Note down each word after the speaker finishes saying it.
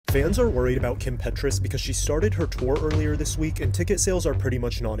Fans are worried about Kim Petras because she started her tour earlier this week and ticket sales are pretty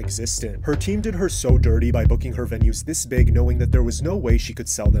much non-existent. Her team did her so dirty by booking her venues this big knowing that there was no way she could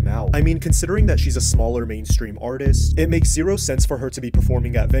sell them out. I mean, considering that she's a smaller mainstream artist, it makes zero sense for her to be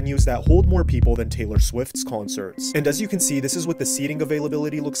performing at venues that hold more people than Taylor Swift's concerts. And as you can see, this is what the seating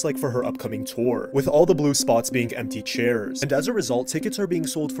availability looks like for her upcoming tour, with all the blue spots being empty chairs. And as a result, tickets are being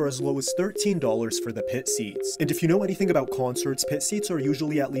sold for as low as $13 for the pit seats. And if you know anything about concerts, pit seats are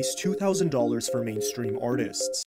usually at least $2,000 for mainstream artists.